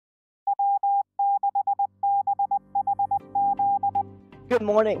Good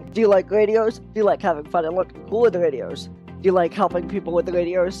morning. Do you like radios? Do you like having fun and looking cool with radios? Do you like helping people with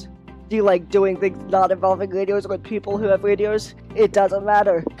radios? Do you like doing things not involving radios with people who have radios? It doesn't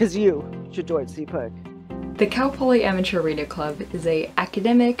matter, because you should join CPARC. The Cal Poly Amateur Radio Club is an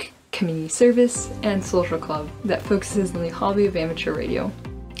academic, community service, and social club that focuses on the hobby of amateur radio.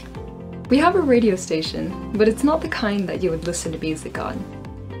 We have a radio station, but it's not the kind that you would listen to music on.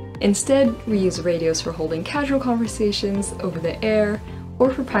 Instead, we use radios for holding casual conversations over the air or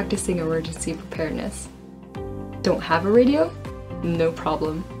for practicing emergency preparedness. Don't have a radio? No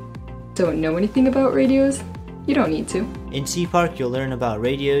problem. Don't know anything about radios? You don't need to. In CPARC, you'll learn about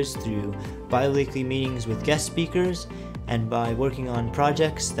radios through bi-weekly meetings with guest speakers and by working on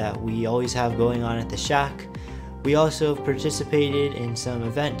projects that we always have going on at the shack. We also have participated in some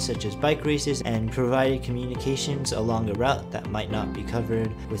events such as bike races and provided communications along a route that might not be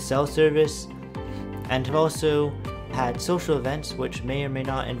covered with cell service, and have also had social events which may or may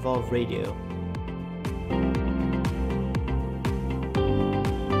not involve radio.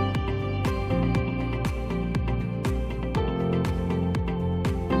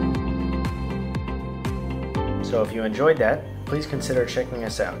 So if you enjoyed that, please consider checking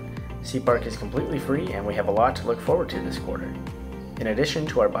us out. CPARC is completely free and we have a lot to look forward to this quarter. In addition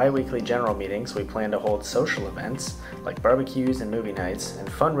to our bi-weekly general meetings, we plan to hold social events like barbecues and movie nights and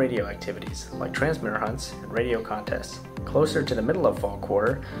fun radio activities like transmitter hunts and radio contests. Closer to the middle of fall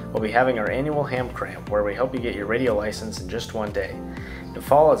quarter, we'll be having our annual ham cram where we help you get your radio license in just one day. The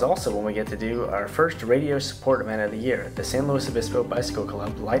fall is also when we get to do our first radio support event of the year, the San Luis Obispo Bicycle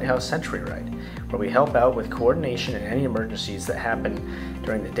Club Lighthouse Century Ride, where we help out with coordination in any emergencies that happen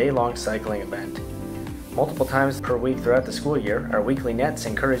during the day-long cycling event. Multiple times per week throughout the school year, our weekly nets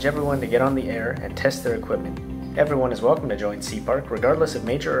encourage everyone to get on the air and test their equipment. Everyone is welcome to join CPARC regardless of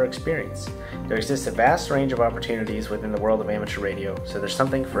major or experience. There exists a vast range of opportunities within the world of amateur radio, so there's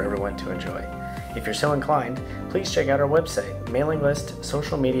something for everyone to enjoy. If you're so inclined, please check out our website, mailing list,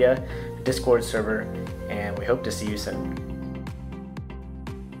 social media, Discord server, and we hope to see you soon.